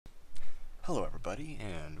Hello everybody,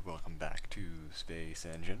 and welcome back to Space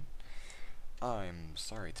Engine. I'm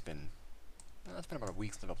sorry it's been about a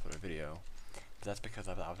week since I've uploaded a video, but that's because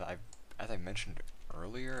as I mentioned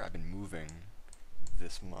earlier, I've been moving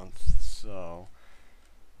this month, so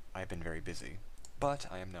I've been very busy. But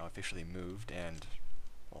I am now officially moved, and,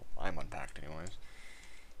 well, I'm unpacked anyways,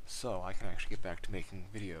 so I can actually get back to making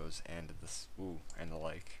videos and and the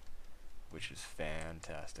like, which is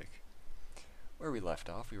fantastic. Where we left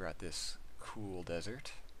off, we were at this cool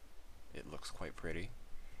desert. It looks quite pretty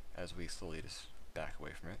as we slowly just back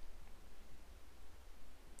away from it.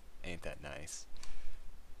 Ain't that nice?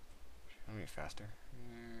 Let me get faster.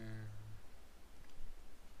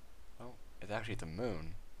 Oh, it's a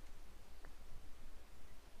moon.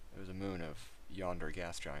 It was a moon of yonder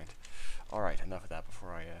gas giant. Alright, enough of that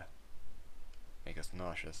before I make us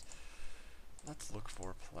nauseous. Let's look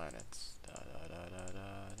for planets.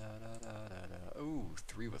 Ooh,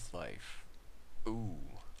 3 with life. Ooh.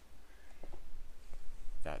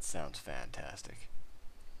 That sounds fantastic.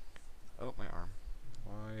 Oh, my arm.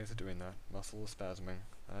 Why is it doing that? Muscle is spasming.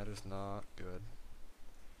 That is not good.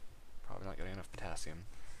 Probably not getting enough potassium.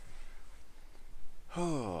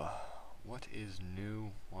 Oh, what is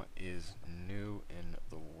new? What is new in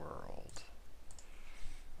the world?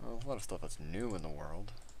 Well, a lot of stuff that's new in the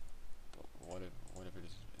world. But what if it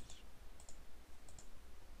is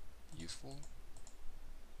useful?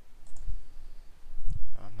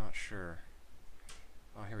 I'm not sure.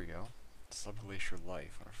 Oh, here we go. Subglacier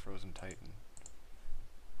life on a frozen titan.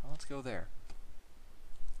 Well, let's go there.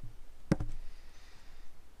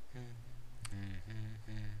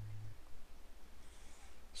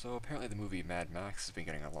 So apparently the movie Mad Max has been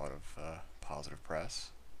getting a lot of positive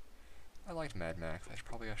press. I liked Mad Max. I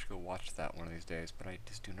should go watch that one of these days, but I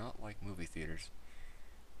just do not like movie theaters.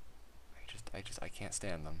 I can't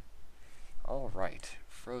stand them. Alright,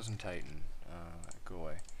 Frozen Titan. Go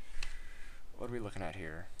away. What are we looking at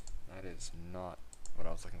here? That is not what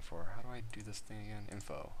I was looking for. How do I do this thing again?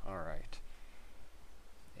 Info. Alright.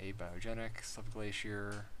 Abiogenic,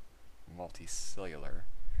 subglacier, multicellular.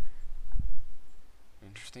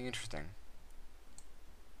 Interesting.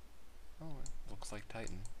 Oh, it looks like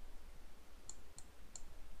Titan.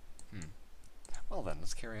 Well then,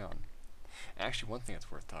 let's carry on. Actually, one thing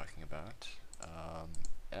that's worth talking about,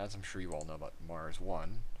 as I'm sure you all know about Mars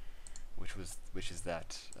 1, which is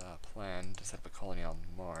that plan to set up a colony on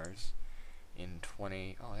Mars in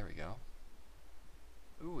oh, there we go.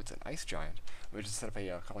 Ooh, it's an ice giant. Which is set up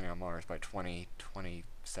a colony on Mars by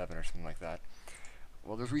 2027 or something like that.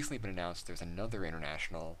 Well, there's recently been announced there's another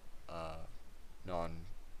international,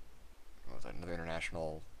 another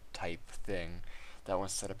international type thing that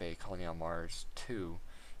wants to set up a colony on Mars too.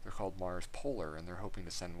 They're called Mars Polar, and they're hoping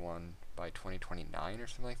to send one by 2029 or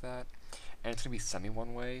something like that. And it's going to be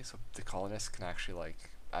semi-one-way, so the colonists can actually, like,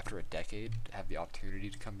 after a decade, have the opportunity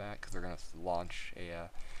to come back, because they're going to launch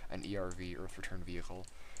an ERV, Earth Return Vehicle,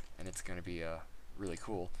 and it's going to be really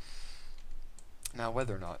cool. Now,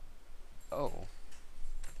 whether or not... Oh.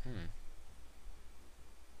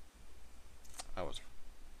 I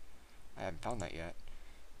haven't found that yet.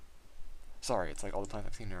 Sorry, it's like all the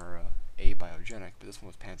planets I've seen are abiogenic, but this one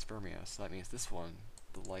was panspermia, so that means this one,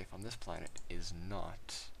 the life on this planet, is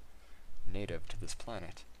not native to this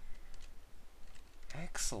planet.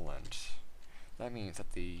 Excellent. That means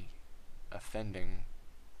that the offending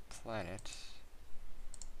planet,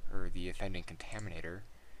 or the offending contaminator,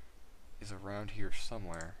 is around here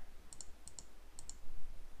somewhere.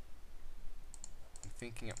 I'm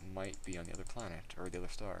thinking it might be on the other planet, or the other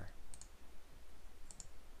star.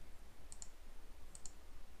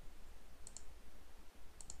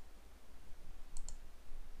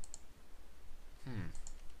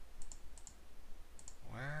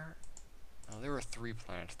 Where? Oh, there were 3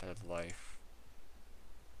 planets that had life.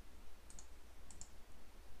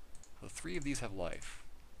 So 3 of these have life.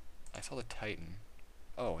 I saw the Titan.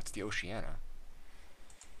 Oh, it's the Oceania.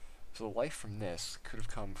 So the life from this could have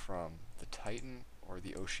come from the Titan or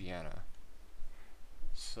the Oceania.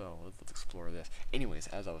 So let's explore this. Anyways,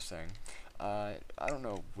 as I was saying, I don't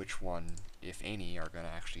know which one, if any, are going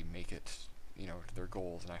to actually make it, to their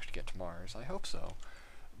goals and actually get to Mars. I hope so.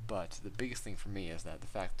 But the biggest thing for me is that the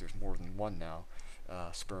fact there's more than one now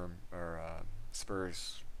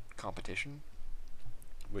spurs competition,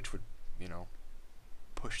 which would,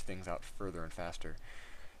 push things out further and faster.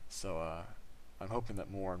 So I'm hoping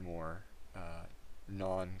that more and more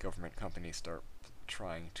non-government companies start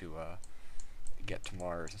trying to get to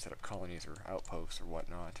Mars and set up colonies or outposts or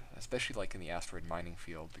whatnot, especially like in the asteroid mining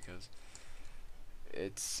field, because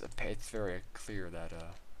it's very clear that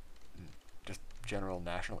just general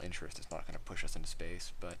national interest is not going to push us into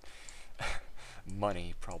space, but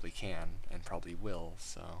money probably can and probably will,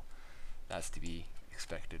 so that's to be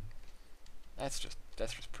expected. That's just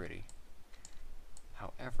pretty.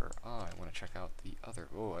 However, I want to check out the other.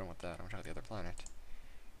 Oh, I don't want that. I want to check out the other planet,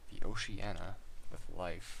 the Oceania, with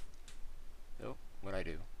life. Oh, what'd I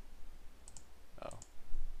do? Oh,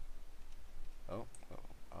 oh, oh,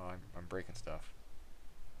 oh I'm breaking stuff.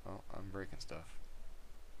 Oh, I'm breaking stuff.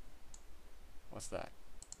 What's that?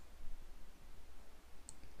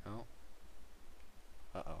 Oh,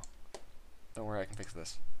 uh-oh. Don't worry, I can fix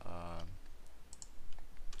this.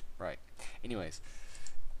 Right. Anyways,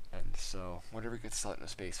 and so whatever gets out into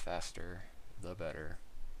space faster, the better.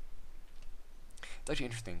 It's actually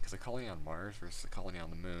interesting because a colony on Mars versus a colony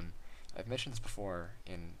on the Moon. I've mentioned this before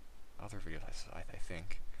in other videos. I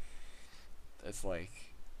think it's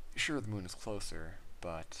like, sure, the Moon is closer,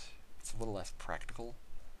 but it's a little less practical.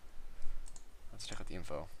 Let's check out the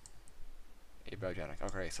info. Abiogenic.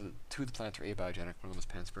 Okay, so two of the planets are abiogenic. One of them is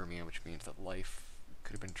panspermia, which means that life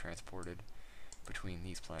could have been transported between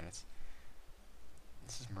these planets.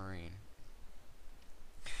 This is marine.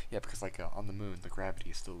 Yeah, because like on the Moon, the gravity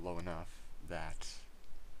is still low enough that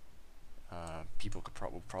people could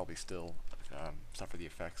probably still suffer the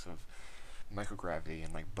effects of microgravity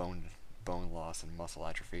and like bone loss and muscle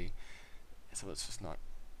atrophy. So it's just not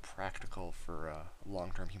practical for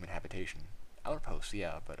long-term human habitation. Outposts,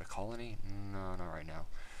 yeah, but a colony? No, not right now.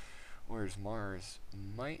 Whereas Mars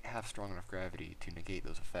might have strong enough gravity to negate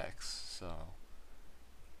those effects, so...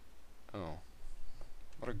 Oh.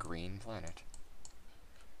 What a green planet.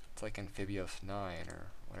 It's like Amphibios 9,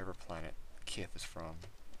 or whatever planet Kith is from,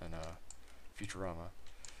 in Futurama.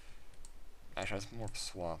 Actually, that's more of a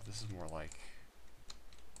swamp. This is more like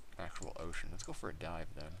actual ocean. Let's go for a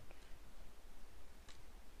dive, then.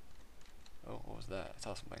 Oh, what was that? I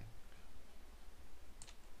saw something.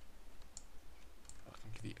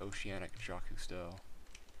 Welcome to the Oceanic Jacques Cousteau.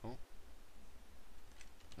 Oh.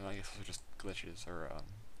 No, I guess those are just glitches, or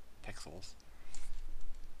pixels.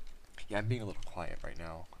 Yeah, I'm being a little quiet right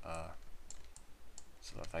now,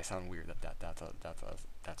 so if I sound weird,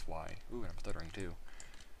 that's why. Ooh, I'm stuttering too.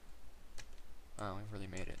 Oh, we've really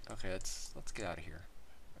made it. Okay, let's get out of here.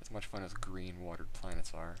 As much fun as green watered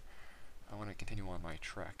planets are, I want to continue on my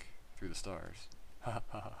trek through the stars. I'm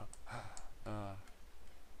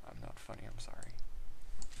not funny, I'm sorry.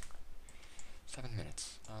 7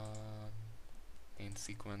 minutes. Main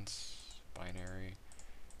sequence, binary.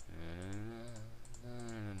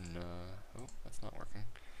 Oh, that's not working.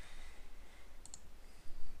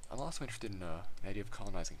 I'm also interested in the idea of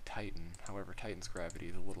colonizing Titan. However, Titan's gravity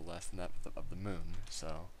is a little less than that of the Moon,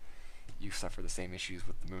 so you suffer the same issues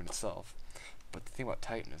with the Moon itself. But the thing about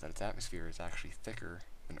Titan is that its atmosphere is actually thicker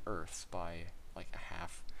than Earth's by like a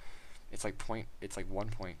half. It's like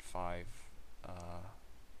 1.5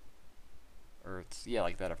 Earth's, yeah,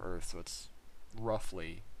 like that of Earth. So it's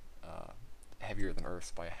roughly heavier than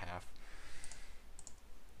Earth's by a half.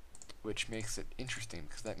 Which makes it interesting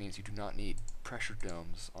because that means you do not need pressure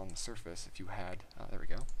domes on the surface. If you had, there we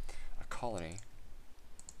go, a colony,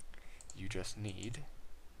 you just need,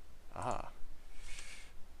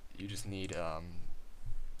 you just need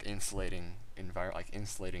insulating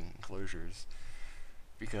enclosures,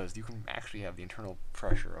 because you can actually have the internal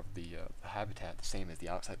pressure of the habitat the same as the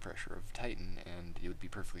outside pressure of Titan, and it would be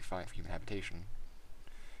perfectly fine for human habitation.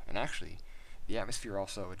 And actually, the atmosphere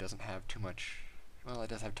also, it doesn't have too much. Well,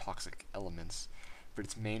 it does have toxic elements, but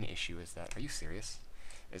its main issue is that, are you serious?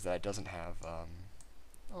 Is that it doesn't have,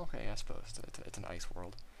 okay, I suppose, it's an ice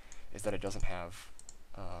world, is that it doesn't have,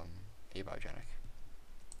 abiogenic.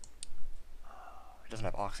 It doesn't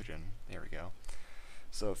have oxygen, there we go.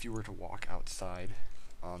 So if you were to walk outside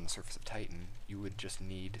on the surface of Titan, you would just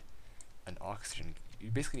need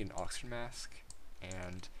you basically need an oxygen mask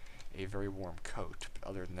and a very warm coat, but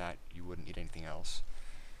other than that, you wouldn't need anything else.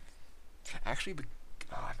 Actually,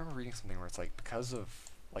 I remember reading something where it's like, because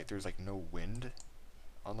of, like, there's like no wind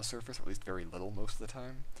on the surface, or at least very little most of the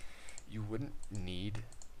time, you wouldn't need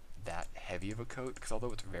that heavy of a coat, because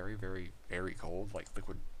although it's very, very, very cold, like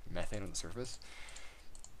liquid methane on the surface,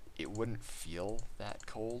 it wouldn't feel that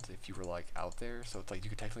cold if you were like out there. So it's like you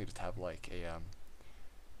could technically just have like a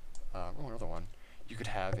another one. You could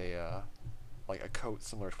have a like a coat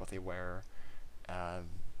similar to what they wear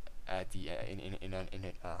at the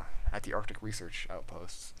at the Arctic research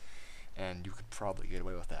outposts, and you could probably get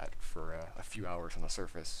away with that for a few hours on the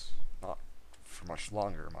surface. Not for much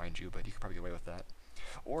longer, mind you, but you could probably get away with that.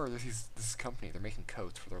 Or there's this company, they're making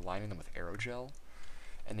coats where they're lining them with aerogel,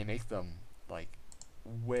 and they make them like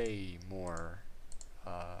way more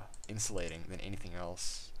insulating than anything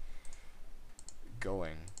else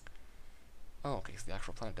going. Oh, okay, so the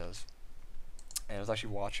actual planet does And I was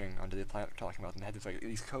actually watching on the planet we're talking about, and they had this, like,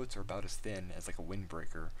 these coats are about as thin as like a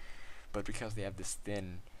windbreaker, but because they have this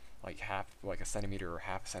thin, like like a centimeter or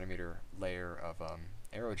half a centimeter layer of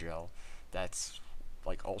aerogel, that's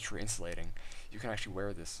like ultra insulating. You can actually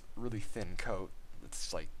wear this really thin coat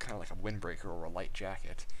that's like kind of like a windbreaker or a light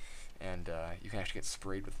jacket, and you can actually get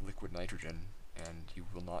sprayed with liquid nitrogen, and you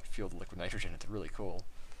will not feel the liquid nitrogen. It's really cool.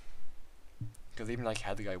 Because they even like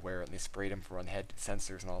had the guy wear it, and they sprayed him for on the head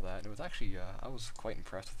sensors and all that. And it was actually I was quite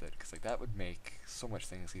impressed with it, because like that would make so much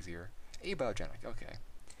things easier. Abiogenic, okay.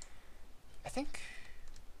 I think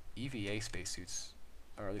EVA spacesuits,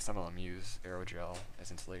 or at least some of them, use aerogel as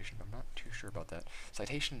insulation. I'm not too sure about that.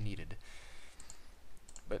 Citation needed.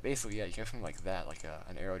 But basically, yeah, you can have something like that, like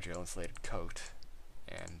an aerogel insulated coat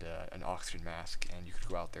and an oxygen mask, and you could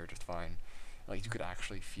go out there just fine. Like, you could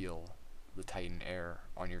actually feel the Titan air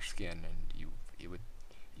on your skin, and you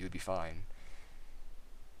would be fine.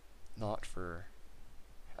 Not for,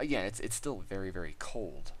 again, it's still very, very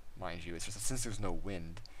cold, mind you. It's just that since there's no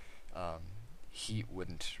wind, heat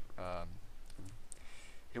wouldn't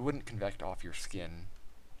it wouldn't convect off your skin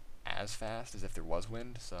as fast as if there was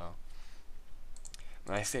wind. So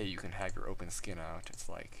when I say you can have your open skin out, it's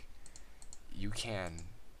like you can,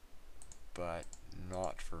 but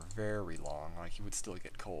not for very long. Like, you would still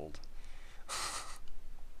get cold.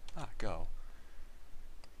 Go.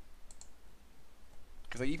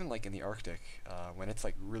 Because like, even like in the Arctic, when it's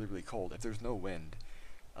like really, really cold, if there's no wind,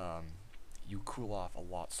 you cool off a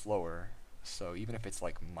lot slower. So even if it's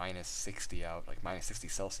like minus 60 out, like minus 60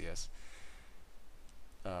 Celsius,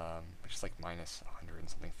 which is like minus 100 and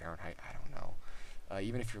something Fahrenheit, I don't know.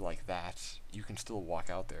 Even if you're like that, you can still walk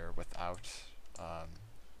out there without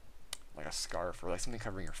like a scarf or like something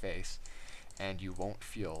covering your face, and you won't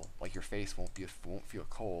feel like your face won't feel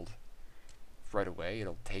cold right away.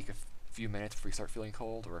 It'll take a few minutes before you start feeling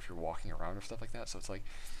cold, or if you're walking around or stuff like that. So it's like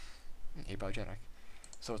abiogenic.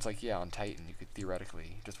 So it's like, yeah, on Titan you could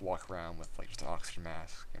theoretically just walk around with like just an oxygen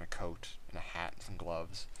mask and a coat and a hat and some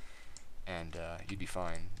gloves, and you'd be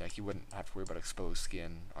fine. Like, you wouldn't have to worry about exposed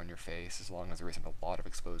skin on your face, as long as there isn't a lot of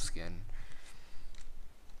exposed skin.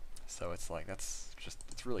 So it's like, it's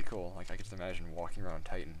really cool. Like, I could just imagine walking around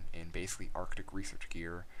Titan in basically Arctic research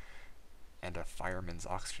gear and a fireman's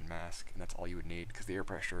oxygen mask, and that's all you would need, because the air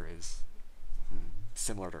pressure is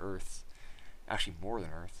similar to Earth's, actually more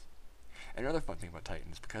than Earth. And another fun thing about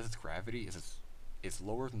Titan is because its gravity is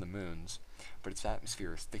lower than the moon's, but its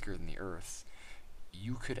atmosphere is thicker than the Earth's.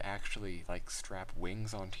 You could actually like strap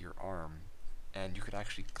wings onto your arm, and you could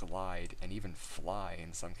actually glide and even fly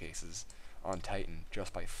in some cases on Titan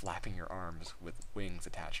just by flapping your arms with wings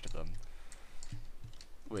attached to them,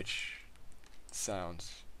 which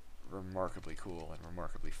sounds remarkably cool and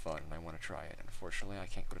remarkably fun, and I want to try it. Unfortunately, I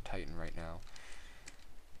can't go to Titan right now.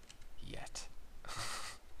 Yet.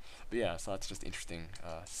 But yeah, so that's just interesting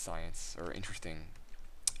science, or interesting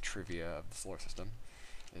trivia of the solar system,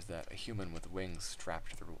 is that a human with wings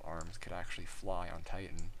strapped to their arms could actually fly on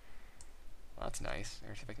Titan. Well, that's nice.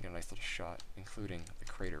 Let's see if I can get a nice little shot, including the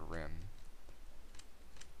crater rim.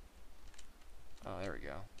 Oh, there we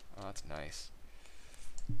go. Oh, that's nice.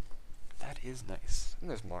 That is nice. And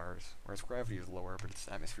there's Mars, where its gravity is lower, but its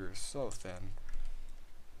atmosphere is so thin.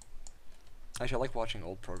 Actually, I like watching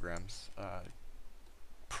old programs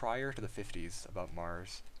prior to the 50s about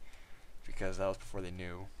Mars, because that was before they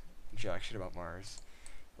knew jack shit about Mars.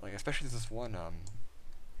 Like, especially there's this one,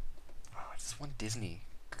 this one Disney,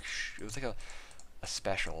 it was like a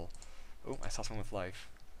special. Oh, I saw someone with life.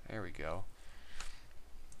 There we go.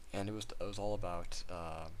 And it was all about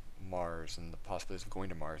Mars and the possibilities of going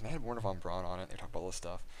to Mars. And they had Werner von Braun on it. They talked about all this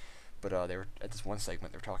stuff. But they were at this one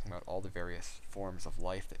segment. They were talking about all the various forms of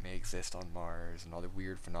life that may exist on Mars and all the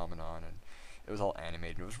weird phenomenon. And it was all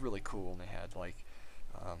animated. And it was really cool. And they had like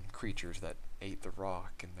creatures that ate the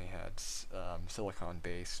rock, and they had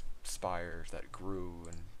silicon-based spires that grew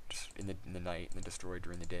and just in the night and then destroyed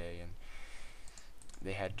during the day. And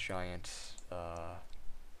they had giant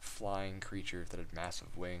flying creatures that had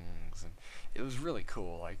massive wings, and it was really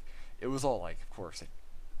cool. Like, it was all like, of course,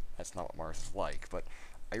 that's not what Mars is like, but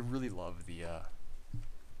I really love the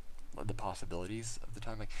possibilities of the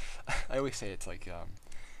time. Like, I always say it's like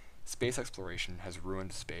space exploration has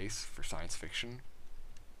ruined space for science fiction.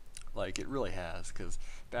 Like, it really has, because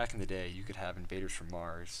back in the day, you could have invaders from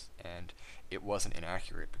Mars, and it wasn't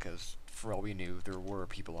inaccurate, because for all we knew, there were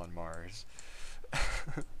people on Mars.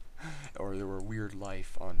 Or there were weird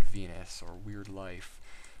life on Venus, or weird life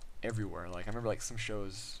everywhere. Like, I remember like some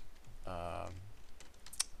shows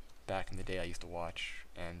back in the day I used to watch,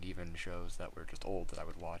 and even shows that were just old that I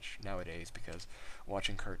would watch nowadays, because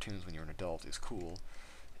watching cartoons when you're an adult is cool.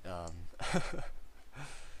 There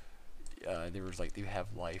was like they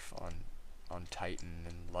have life on Titan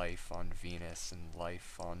and life on Venus and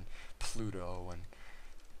life on Pluto and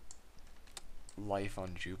life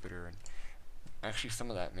on Jupiter, and actually some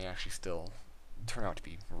of that may actually still turn out to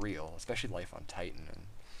be real, especially life on Titan, and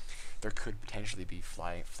there could potentially be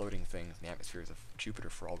floating things in the atmospheres of Jupiter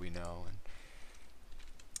for all we know, and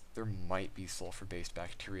there might be sulfur-based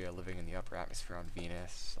bacteria living in the upper atmosphere on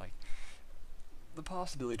Venus. Like, the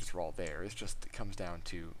possibilities are all there. It's just it comes down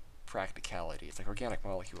to practicality. It's like organic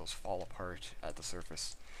molecules fall apart at the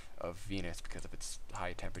surface of Venus because of its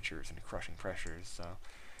high temperatures and crushing pressures. So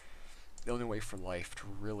the only way for life to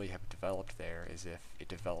really have developed there is if it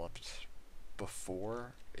developed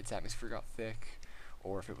before its atmosphere got thick,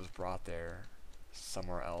 or if it was brought there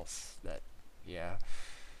somewhere else. That, yeah.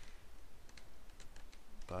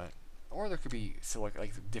 But or there could be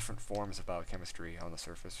like different forms of biochemistry on the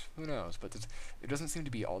surface. Who knows? But there doesn't seem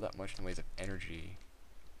to be all that much in the ways of energy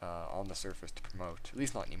on the surface to promote, at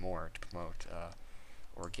least not anymore, to promote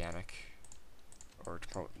organic or to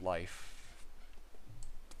promote life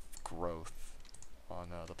growth on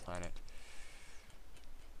the planet.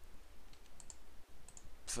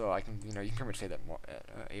 So I can, you can pretty much say that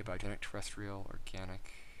abiogenic, terrestrial,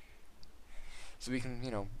 organic. So we can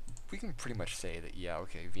pretty much say that, yeah,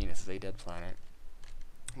 okay, Venus is a dead planet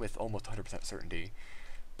with almost 100% certainty,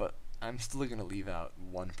 but I'm still going to leave out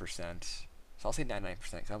 1%. So I'll say 99%,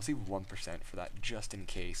 because I'll leave 1% for that just in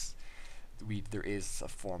case there is a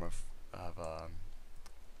form of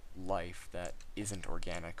life that isn't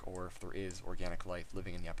organic, or if there is organic life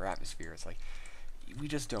living in the upper atmosphere. It's like, we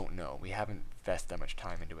just don't know. We haven't invested that much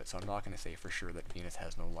time into it, so I'm not going to say for sure that Venus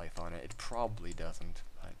has no life on it. It probably doesn't,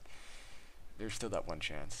 but there's still that one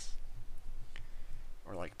chance.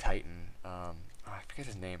 Or like Titan, I forget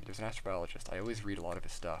his name, but there's an astrobiologist. I always read a lot of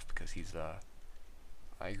his stuff because he's,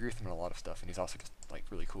 I agree with him on a lot of stuff, and he's also just, like,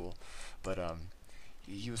 really cool. But,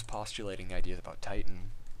 he was postulating ideas about Titan,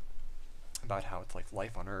 about how it's like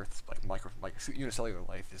life on Earth, like unicellular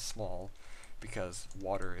life is small, because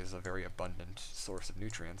water is a very abundant source of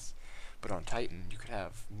nutrients. But on Titan, you could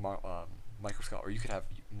have microscopic, or you could have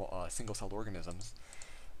single-celled organisms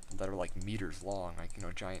that are like meters long, like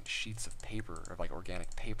giant sheets of paper, or like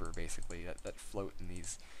organic paper, basically, that float in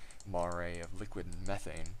these mare of liquid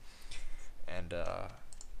methane. And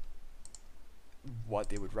what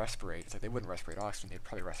they would respirate, it's like they wouldn't respirate oxygen, they'd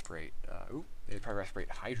probably respirate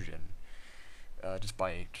hydrogen, just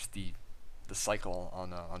by the cycle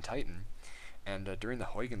on Titan. And during the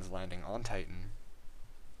Huygens landing on Titan,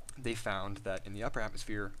 they found that in the upper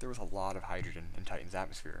atmosphere there was a lot of hydrogen in Titan's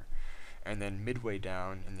atmosphere, and then midway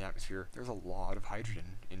down in the atmosphere there's a lot of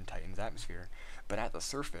hydrogen in Titan's atmosphere, but at the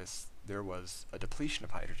surface there was a depletion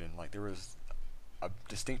of hydrogen. Like, there was a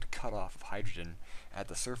distinct cutoff of hydrogen at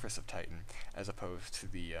the surface of Titan as opposed to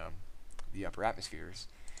the upper atmospheres,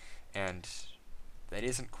 and that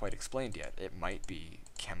isn't quite explained yet. It might be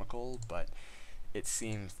chemical, but it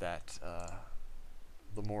seems that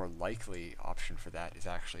the more likely option for that is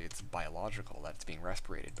actually it's biological, that it's being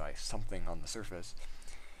respirated by something on the surface.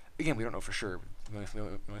 Again, we don't know for sure. We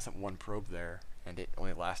only sent one probe there, and it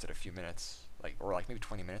only lasted a few minutes, or maybe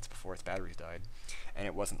 20 minutes before its batteries died, and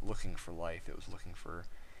it wasn't looking for life, it was looking for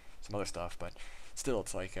some other stuff. But still,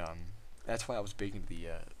 it's like, that's why I was big into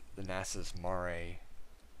the NASA's Mare,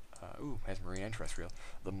 has marine and terrestrial,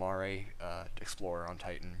 the Mare Explorer on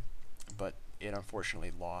Titan, but it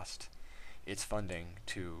unfortunately lost its funding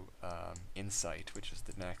to InSight, which is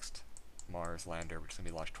the next Mars lander, which is going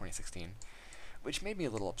to be launched 2016, which made me a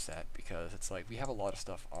little upset, because it's like we have a lot of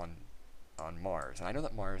stuff on Mars, and I know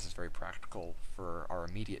that Mars is very practical for our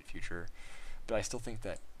immediate future, but I still think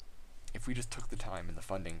that if we just took the time and the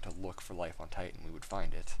funding to look for life on Titan, we would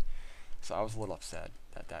find it. So I was a little upset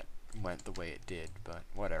that went the way it did, but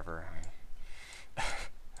whatever.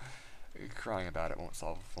 Crying about it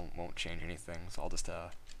won't change anything, so I'll just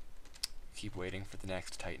keep waiting for the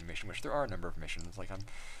next Titan mission, which there are a number of missions. Like,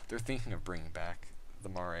 they're thinking of bringing back the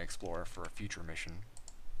Mare Explorer for a future mission.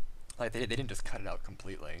 Like, they didn't just cut it out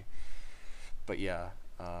completely. But yeah,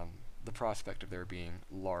 the prospect of there being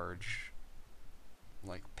large,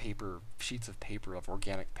 like, sheets of paper, of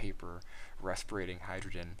organic paper, respirating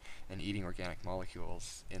hydrogen and eating organic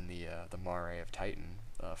molecules in the Mare of Titan,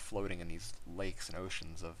 floating in these lakes and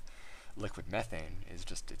oceans of liquid methane, is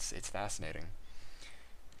just, it's fascinating.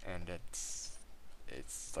 And it's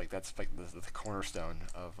like, that's like the cornerstone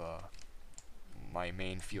of my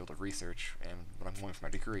main field of research, and when I'm going for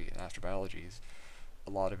my degree in astrobiology, a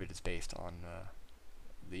lot of it is based on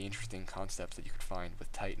the interesting concepts that you could find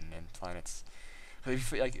with Titan and planets.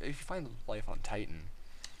 If you find life on Titan,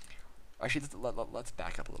 Actually, let's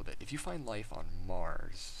back up a little bit. If you find life on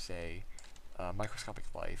Mars, say, microscopic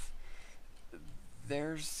life,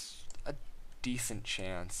 there's a decent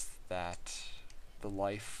chance that the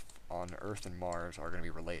life on Earth and Mars are going to be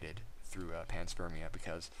related through panspermia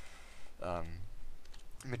because um,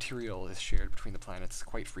 material is shared between the planets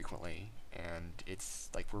quite frequently, and it's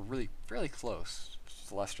like we're really fairly close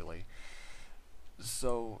celestially.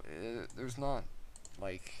 So there's not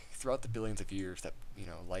like throughout the billions of years that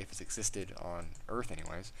life has existed on Earth,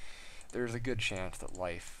 anyways. There's a good chance that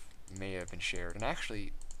life may have been shared, and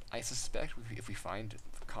actually, I suspect if we find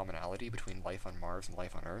commonality between life on Mars and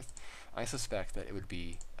life on Earth, I suspect that it would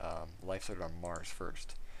be life started on Mars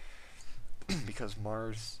first. Because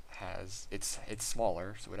Mars has it's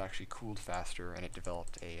smaller, so it actually cooled faster and it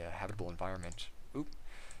developed a habitable environment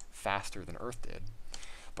faster than Earth did.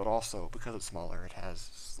 But also because it's smaller, it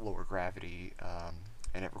has lower gravity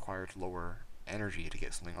and it requires lower energy to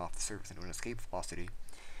get something off the surface into an escape velocity.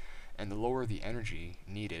 And the lower the energy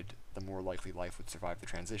needed, the more likely life would survive the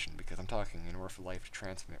transition. Because I'm talking, in order for life to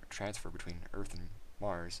transfer between Earth and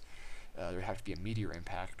Mars, there would have to be a meteor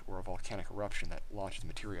impact or a volcanic eruption that launches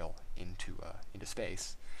material into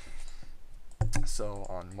space. So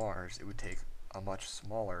on Mars, it would take a much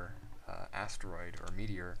smaller asteroid or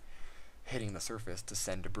meteor hitting the surface to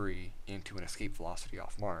send debris into an escape velocity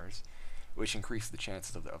off Mars, which increases the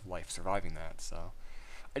chances of life surviving that. So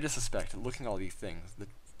I just suspect, looking at all these things, that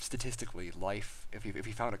statistically, life, if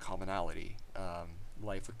we found a commonality,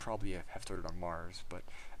 life would probably have started on Mars. But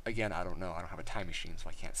again, I don't know. I don't have a time machine, so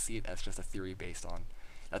I can't see it. That's just a theory based on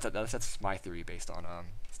that's my theory based on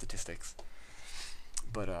statistics.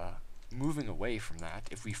 But moving away from that,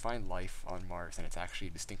 if we find life on Mars and it's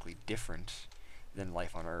actually distinctly different than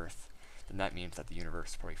life on Earth, then that means that the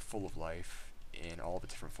universe is probably full of life in all of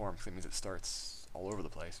its different forms. 'Cause it means it starts all over the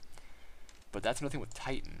place. But that's another thing with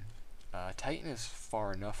Titan. Titan is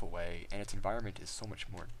far enough away, and its environment is so much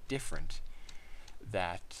more different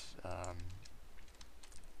that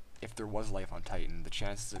if there was life on Titan, the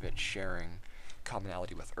chances of it sharing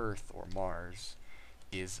commonality with Earth or Mars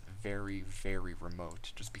is very, very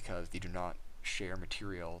remote, just because they do not share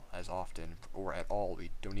material as often or at all.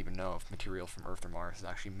 We don't even know if material from Earth or Mars has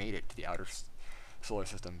actually made it to the outer solar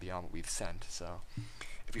system beyond what we've sent. So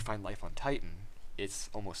if we find life on Titan, it's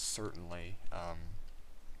almost certainly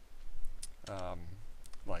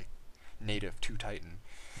like native to Titan.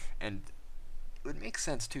 And it would make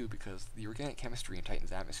sense too, because the organic chemistry in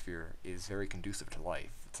Titan's atmosphere is very conducive to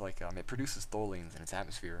life. It's like it produces tholins in its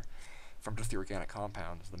atmosphere from just the organic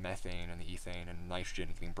compounds, the methane and the ethane and nitrogen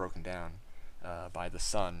getting broken down by the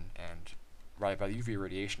sun and by the UV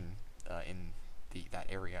radiation in that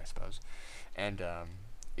area, I suppose. And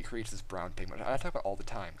it creates this brown pigment. I talk about it all the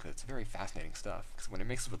time because it's very fascinating stuff. Because when it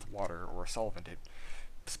mixes with water or a solvent, it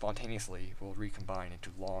spontaneously will recombine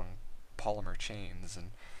into long polymer chains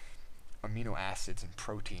and amino acids and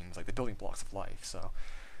proteins, like the building blocks of life. So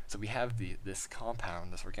we have this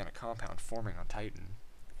organic compound forming on Titan,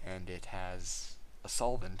 and it has a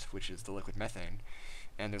solvent, which is the liquid methane,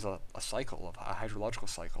 and there's a hydrological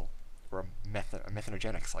cycle, or a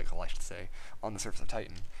methanogenic cycle, I should say, on the surface of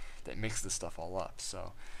Titan that mixes this stuff all up.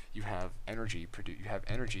 So you have energy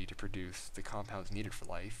to produce the compounds needed for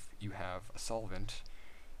life. You have a solvent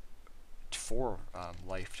for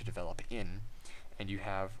life to develop in, and you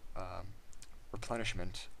have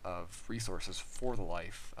replenishment of resources for the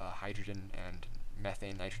life, hydrogen and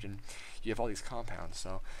methane, nitrogen. You have all these compounds.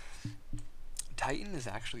 So Titan is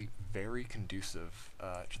actually very conducive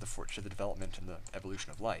to the development and the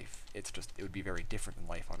evolution of life. It would be very different than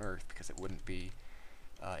life on Earth, because it wouldn't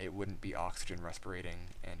be oxygen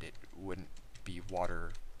respirating, and it wouldn't be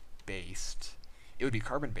water based. It would be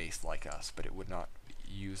carbon based like us, but it would not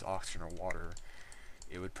use oxygen or water.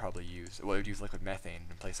 It would use liquid methane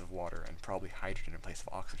in place of water, and probably hydrogen in place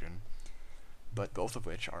of oxygen. But both of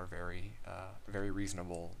which are very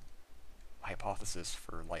reasonable hypothesis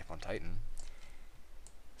for life on Titan.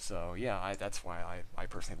 So yeah, that's why I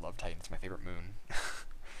personally love Titan. It's my favorite moon.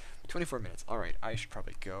 24 minutes. Alright, I should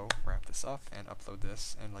probably go wrap this up and upload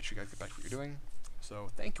this and let you guys get back to what you're doing. So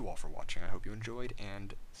thank you all for watching. I hope you enjoyed,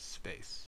 and space.